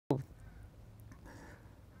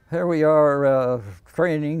here we are,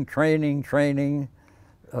 training.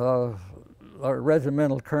 Our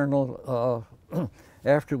regimental colonel,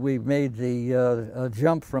 after we made the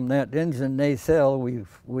jump from that engine nacelle, we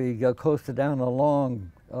coasted down a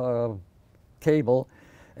long cable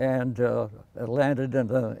and landed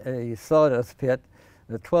in a sawdust pit.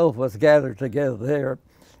 The 12 of us gathered together there,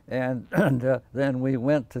 and then we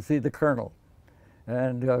went to see the colonel.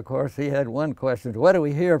 And of course, he had one question: "What are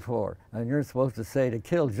we here for?" And you're supposed to say, "To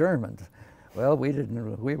kill Germans." Well, we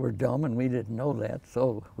didn't. We were dumb and we didn't know that,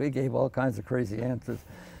 so we gave all kinds of crazy answers.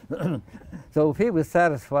 So if he was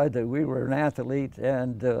satisfied that we were an athlete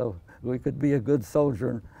and we could be a good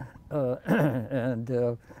soldier,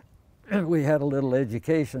 and we had a little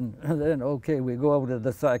education, then okay, we go over to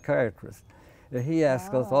the psychiatrist. He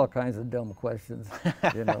asked us all kinds of dumb questions,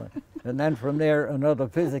 you know, and then from there another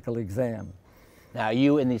physical exam. Now, are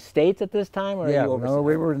you in the States at this time, or Yeah, are you overseas? no,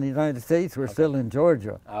 we were in the United States. We're still in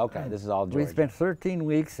Georgia. Okay, this is all Georgia. We spent 13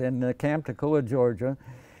 weeks in Camp Toccoa, Georgia,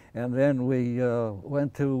 and then we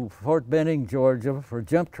went to Fort Benning, Georgia for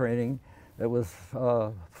jump training. It was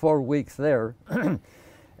 4 weeks there,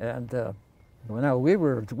 and well, now we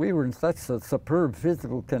were in such a superb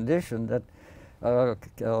physical condition that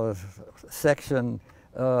section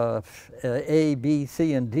A, B,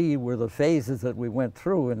 C, and D were the phases that we went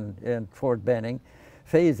through in Fort Benning.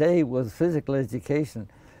 Phase A was physical education,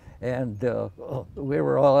 and we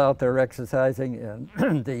were all out there exercising, and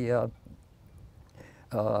the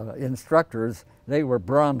instructors, they were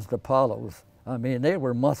bronzed Apollos. I mean, they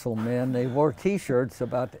were muscle men. They wore T-shirts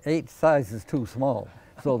about 8 sizes too small,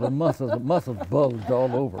 so the muscles bulged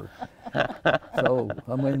all over. So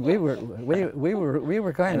I mean, we were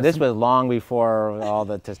kind of. This was long before all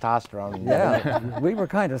the testosterone. Yeah, we were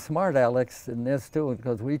kind of smart, Alex, in this too,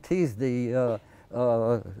 because we teased the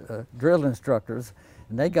drill instructors,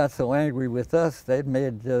 and they got so angry with us, they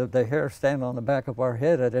made the hair stand on the back of our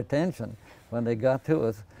head at attention when they got to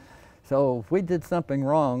us. So if we did something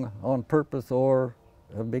wrong on purpose or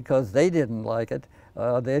because they didn't like it,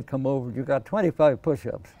 they'd come over, "You got 25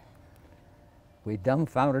 push-ups." We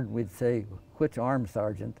dumbfounded, we'd say, "Which arm,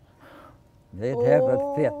 Sergeant?" They'd have it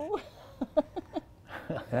fit.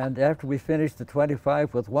 And after we finished the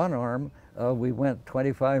 25 with one arm, we went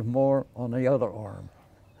 25 more on the other arm.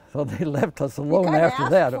 So they left us alone after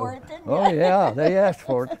that. Oh yeah, they asked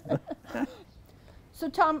for it. So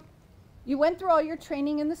Tom, you went through all your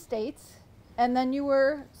training in the States, and then you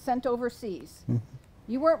were sent overseas.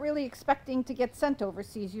 You weren't really expecting to get sent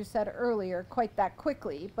overseas, you said earlier, quite that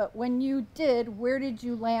quickly. But when you did, where did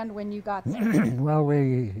you land when you got there? Well,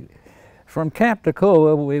 from Camp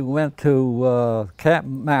Toccoa, we went to Camp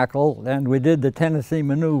Mackle, and we did the Tennessee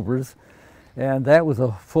maneuvers, and that was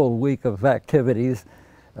a full week of activities.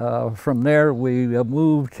 From there, we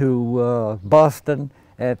moved to Boston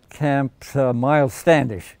at Camp Miles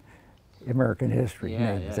Standish, American history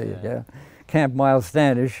name. Yeah. Camp Miles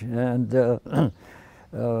Standish, and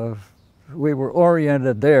we were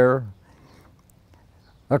oriented there.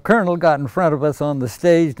 A colonel got in front of us on the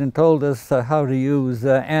stage and told us how to use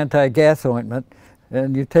anti-gas ointment,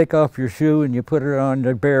 and you take off your shoe and you put it on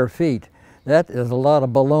your bare feet. That is a lot of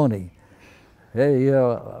baloney.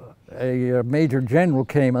 A major general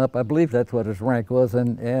came up, I believe that's what his rank was,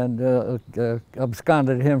 and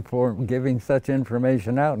absconded him for giving such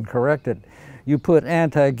information out and corrected. You put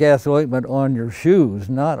anti-gas ointment on your shoes,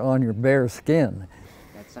 not on your bare skin.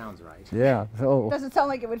 Sounds right. Yeah, so. Doesn't sound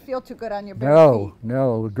like it would feel too good on your bare feet.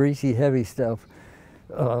 No, greasy, heavy stuff.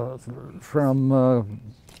 From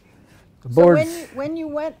boards. So when you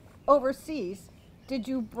went overseas, did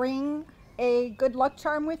you bring a good luck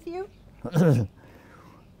charm with you?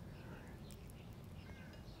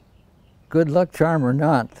 Good luck charm or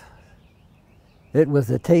not, it was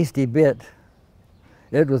a tasty bit.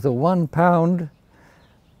 It was a 1-pound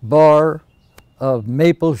bar of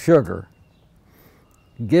maple sugar,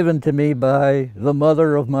 given to me by the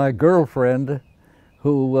mother of my girlfriend,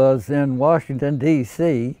 who was in Washington,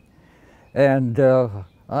 D.C., and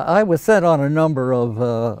I was sent on a number of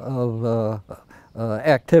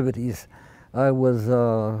activities. I was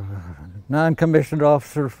a non-commissioned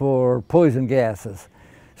officer for poison gases,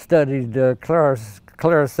 studied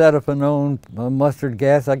chloracetophenone mustard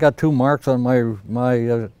gas. I got 2 marks on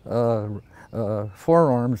my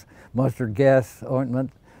forearms, mustard gas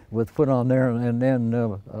ointment was put on there, and then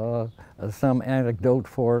some antidote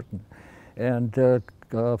for it, and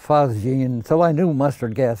phosgene. So I knew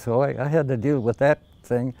mustard gas, so I had to deal with that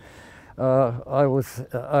thing. I was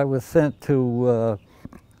sent to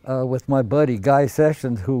with my buddy Guy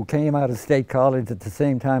Sessions, who came out of State College at the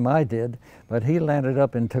same time I did, but he landed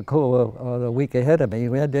up in Toccoa the week ahead of me.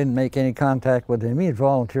 We didn't make any contact with him. He had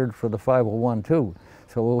volunteered for the 501 too.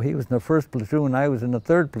 So he was in the 1st platoon, I was in the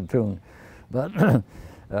 3rd platoon. But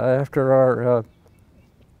after our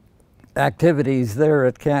activities there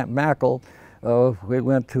at Camp Mackle, we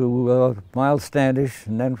went to Miles Standish,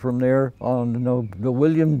 and then from there on the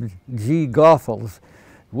William G. Goethals.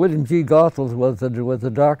 William G. Goethals was the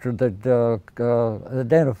doctor that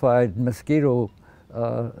identified mosquito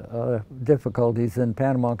difficulties in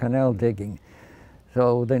Panama Canal digging.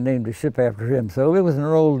 So they named the ship after him. So it was an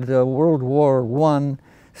old World War I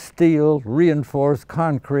steel reinforced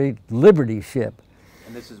concrete Liberty ship.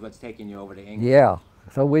 And this is what's taking you over to England? Yeah.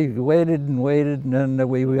 So we waited and waited, and then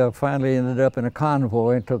we finally ended up in a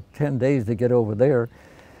convoy. It took 10 days to get over there.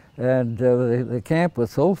 And the camp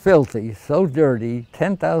was so filthy, so dirty,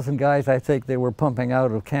 10,000 guys I think they were pumping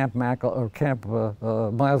out of Camp Mackle, or Camp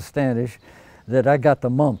Miles Standish, that I got the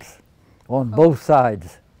mumps on both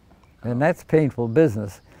sides. And that's painful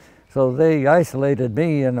business. So they isolated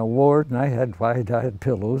me in a ward, and I had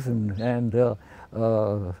pillows and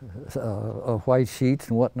white sheets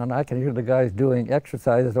and whatnot. I could hear the guys doing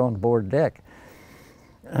exercises on board deck.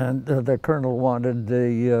 And the colonel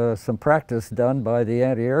wanted some practice done by the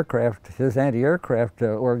his anti-aircraft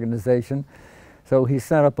organization. So he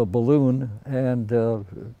sent up a balloon, and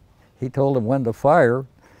he told them when to fire.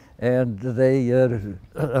 And they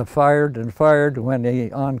fired and fired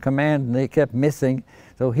when on command, and they kept missing.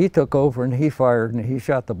 So he took over and he fired and he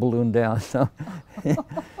shot the balloon down. So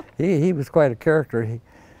he was quite a character.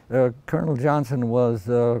 Colonel Johnson was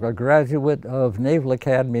a graduate of Naval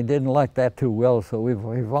Academy, didn't like that too well, so we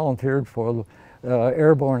volunteered for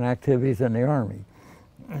airborne activities in the Army.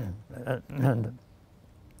 And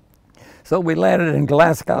so we landed in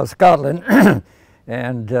Glasgow, Scotland,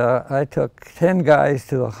 and I took 10 guys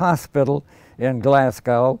to the hospital in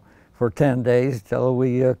Glasgow for 10 days till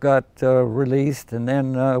we got released, and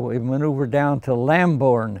then we maneuvered down to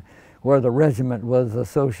Lambourne, where the regiment was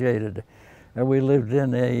associated. And we lived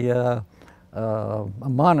in a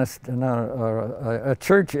monastery, a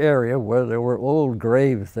church area where there were old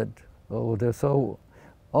graves that, they're so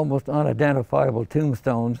almost unidentifiable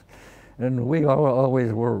tombstones. And we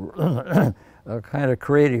always were kind of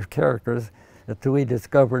creative characters. That we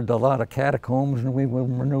discovered a lot of catacombs, and we were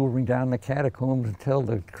maneuvering down the catacombs until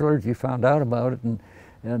the clergy found out about it, and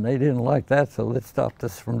they didn't like that, so it stopped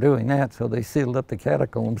us from doing that, so they sealed up the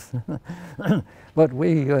catacombs. But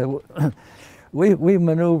we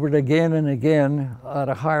maneuvered again and again at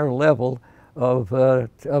a higher level of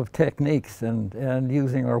techniques and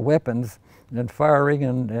using our weapons and firing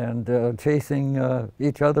and chasing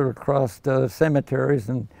each other across the cemeteries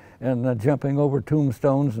and jumping over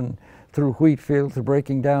tombstones and through wheat fields,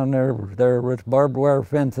 breaking down their barbed wire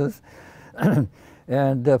fences,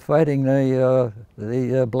 and fighting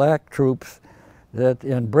the black troops that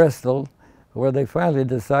in Bristol, where they finally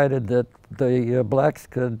decided that the blacks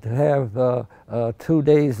could have 2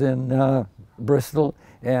 days in Bristol,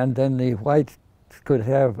 and then the whites could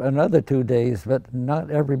have another 2 days, but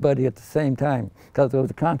not everybody at the same time, because there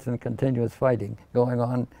was a constant, continuous fighting going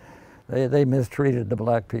on. They mistreated the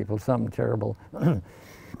black people, something terrible.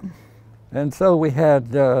 And so we had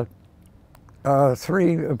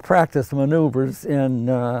 3 practice maneuvers in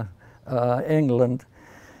England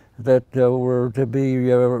that were to be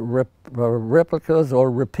replicas or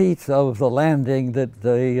repeats of the landing that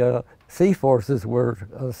the sea forces were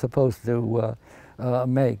supposed to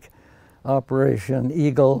make. Operation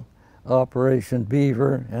Eagle, Operation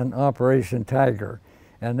Beaver, and Operation Tiger.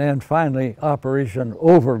 And then finally Operation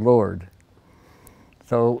Overlord.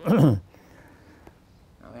 So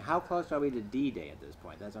how close are we to D-Day at this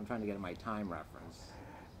point? I'm trying to get my time reference.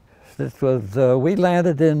 This was, we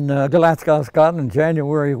landed in Glasgow, Scotland,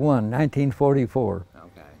 January 1, 1944.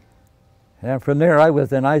 Okay. And from there I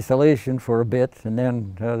was in isolation for a bit, and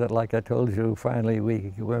then, like I told you, finally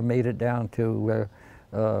we made it down to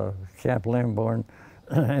Camp Lambourne,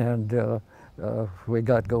 and we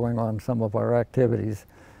got going on some of our activities.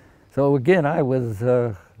 So again, I was...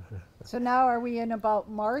 So now are we in about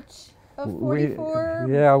March of 44?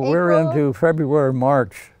 Yeah, we're April? into February,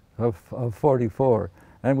 March of 44,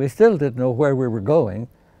 and we still didn't know where we were going.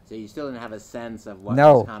 So you still didn't have a sense of what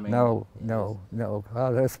was coming? No.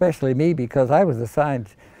 Especially me, because I was assigned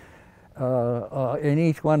in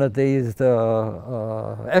each one of these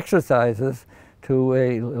exercises to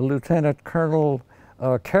a Lieutenant Colonel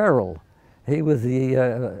Carroll. He was the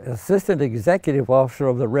assistant executive officer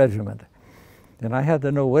of the regiment. And I had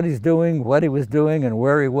to know what he's doing, what he was doing, and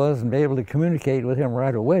where he was, and be able to communicate with him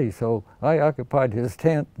right away. So I occupied his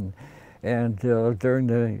tent, and during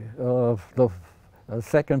the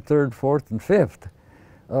 2nd, 3rd, 4th, and 5th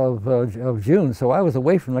of June. So I was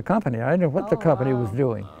away from the company. I didn't know what the company was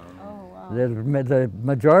doing. The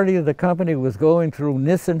majority of the company was going through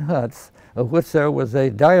Nissen huts, of which there was a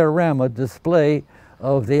diorama display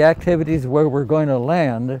of the activities where we're going to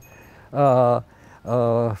land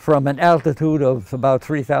from an altitude of about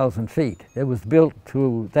 3,000 feet. It was built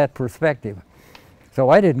to that perspective. So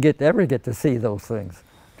I didn't ever get to see those things.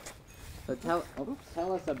 So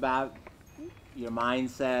tell us about your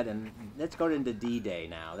mindset, and let's go into D-Day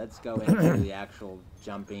now. Let's go into the actual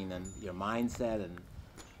jumping and your mindset and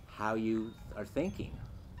how you are thinking.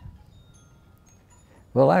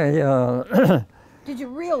 Well, Did you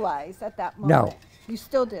realize at that No. moment? You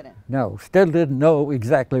still didn't? No, still didn't know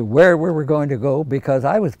exactly where we were going to go because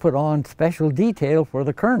I was put on special detail for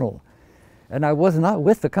the colonel, and I was not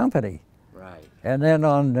with the company. Right. And then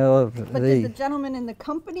on But did the gentlemen in the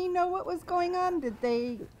company know what was going on? Did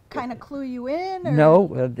they kind of clue you in? Or?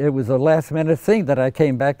 No, it was a last-minute thing that I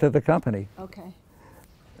came back to the company. Okay.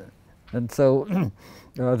 And so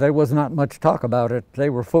there was not much talk about it. They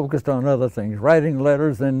were focused on other things, writing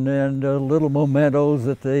letters and little mementos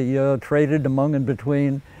that they traded among and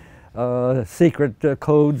between, secret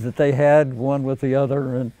codes that they had, one with the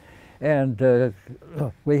other. And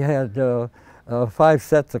we had 5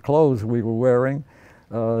 sets of clothes we were wearing,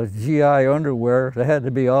 GI underwear. They had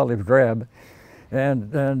to be olive drab.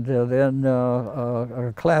 And then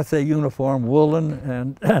a Class A uniform, woolen,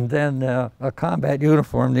 and then a combat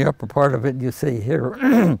uniform, the upper part of it you see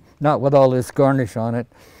here, not with all this garnish on it.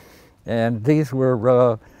 And these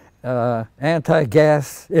were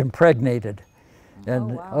anti-gas impregnated.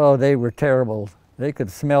 And wow. they were terrible. They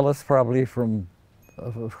could smell us probably from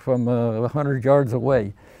 100 yards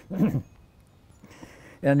away.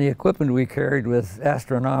 And the equipment we carried was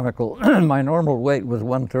astronomical. My normal weight was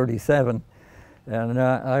 137. And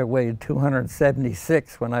I weighed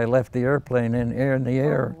 276 when I left the airplane in the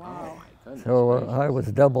air. Oh, wow. So I was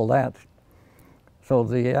double that. So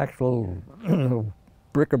the actual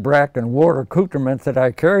bric-a-brac and war accoutrements that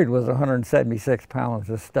I carried was 176 pounds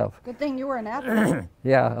of stuff. Good thing you were an athlete.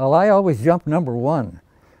 Yeah, well, I always jumped number 1.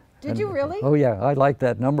 Did you really? Oh yeah, I liked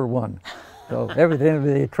that, number 1. So everything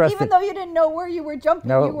they trusted. Even though you didn't know where you were jumping,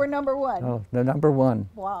 No. you were number 1. Oh, the number 1.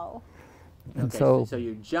 Wow. And Okay, so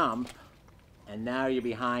you jump, and now you're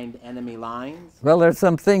behind enemy lines? well, there's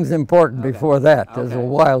some things important Okay. before that. There's a Okay.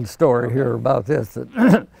 wild story here about this.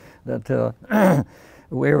 That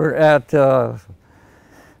we were at the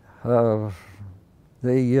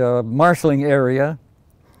marshalling area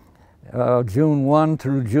June 1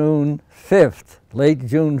 through June 5th, late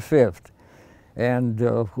June 5th. And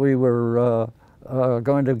we were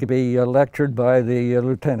going to be lectured by the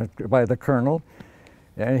lieutenant, by the colonel.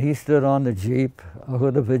 And he stood on the Jeep, a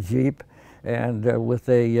hood of a Jeep, and with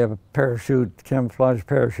a parachute, camouflage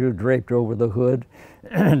parachute draped over the hood,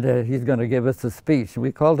 and he's going to give us a speech.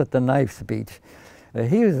 We called it the knife speech.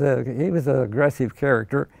 He was an aggressive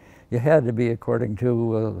character. You had to be, according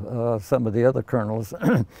to some of the other colonels,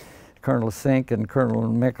 Colonel Sink and Colonel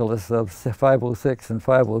Nicholas of 506 and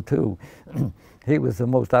 502. He was the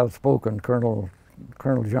most outspoken. Colonel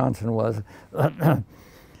Johnson was.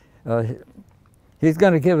 He's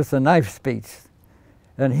going to give us a knife speech.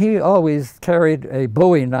 And he always carried a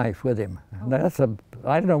Bowie knife with him. And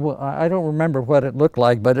I don't remember what it looked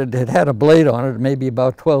like, but it had a blade on it, maybe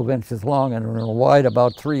about 12 inches long and wide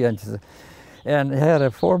about 3 inches. And it had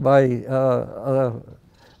a 4 by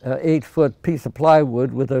 8 foot piece of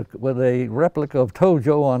plywood with a replica of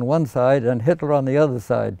Tojo on one side and Hitler on the other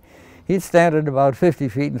side. He'd stand at about 50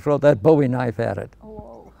 feet and throw that Bowie knife at it.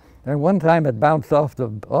 Whoa. And one time it bounced off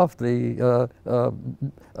the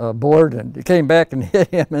board and it came back and hit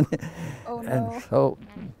him. And, Oh, no. and so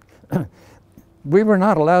we were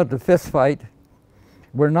not allowed to fist fight.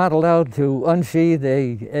 We're not allowed to unsheath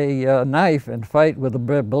a knife and fight with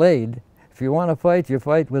a blade. If you want to fight, you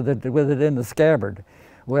fight with it in the scabbard.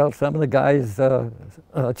 Well, some of the guys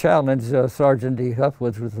challenged Sergeant D. Huff,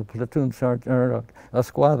 which was a platoon sergeant, or a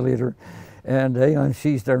squad leader, and they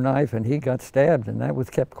unsheathed their knife, and he got stabbed, and that was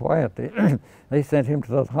kept quiet. They sent him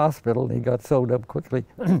to the hospital, and he got sewed up quickly.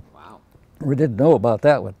 Wow. We didn't know about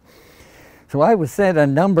that one. So I was sent a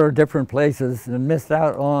number of different places and missed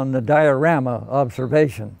out on the diorama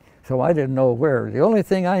observation, so I didn't know where. The only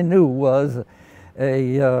thing I knew was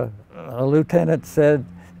a lieutenant said,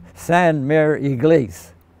 San Mer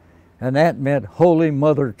Iglesia, and that meant Holy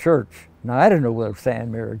Mother Church. Now, I don't know where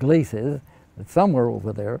San Mer Iglesia is. It's somewhere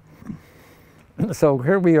over there. So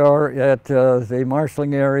here we are at the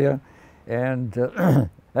marshalling area, and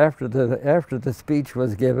after the speech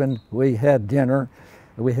was given, we had dinner.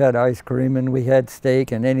 We had ice cream and we had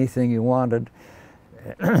steak and anything you wanted,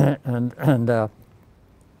 and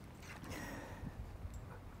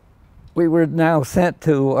we were now sent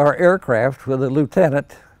to our aircraft with a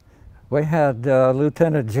lieutenant. We had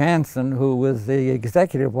Lieutenant Jansen, who was the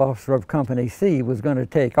executive officer of Company C, was going to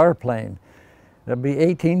take our plane. There'd be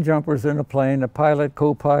 18 jumpers in a plane, a pilot,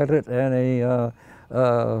 co-pilot, and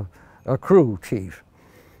a crew chief.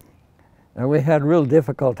 And we had a real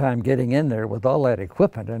difficult time getting in there with all that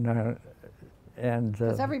equipment,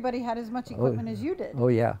 Because everybody had as much equipment as you did. Oh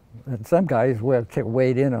yeah, and some guys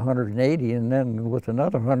weighed in 180, and then with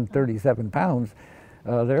another 137 pounds,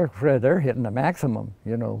 they're hitting the maximum.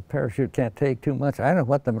 You know, parachute can't take too much. I don't know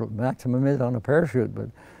what the maximum is on a parachute, but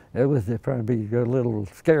it was probably a little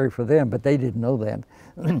scary for them, but they didn't know that.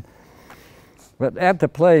 But at the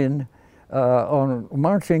plane, on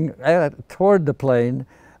marching toward the plane,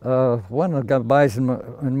 one of the guys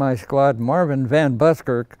in my squad, Marvin Van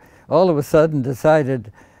Buskirk, all of a sudden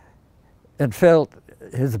decided and felt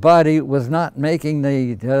his body was not making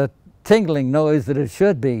the tingling noise that it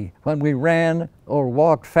should be. When we ran or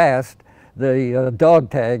walked fast, the dog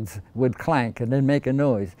tags would clank and then make a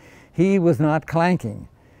noise. He was not clanking,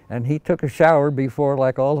 and he took a shower before,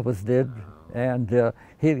 like all of us did, and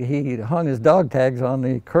he hung his dog tags on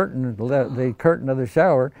the curtain of the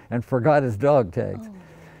shower and forgot his dog tags. Oh.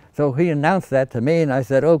 So he announced that to me, and I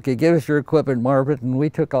said, okay, give us your equipment, Marvin. And we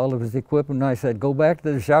took all of his equipment, and I said, go back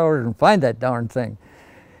to the shower and find that darn thing.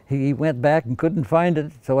 He went back and couldn't find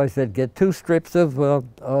it, so I said, get 2 strips of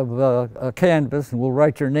canvas, and we'll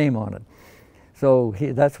write your name on it. So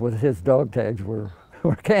that's what his dog tags were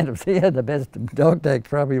canvas. He had the best dog tags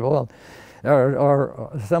probably of all.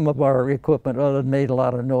 Some of our equipment made a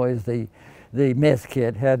lot of noise. The mess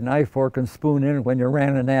kit had knife, fork, and spoon in it. When you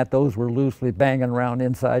ran in that, those were loosely banging around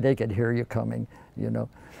inside. They could hear you coming, you know.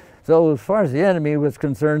 So as far as the enemy was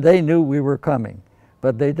concerned, they knew we were coming,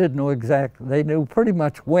 but they didn't know they knew pretty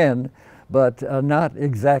much when, but not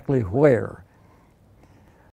exactly where.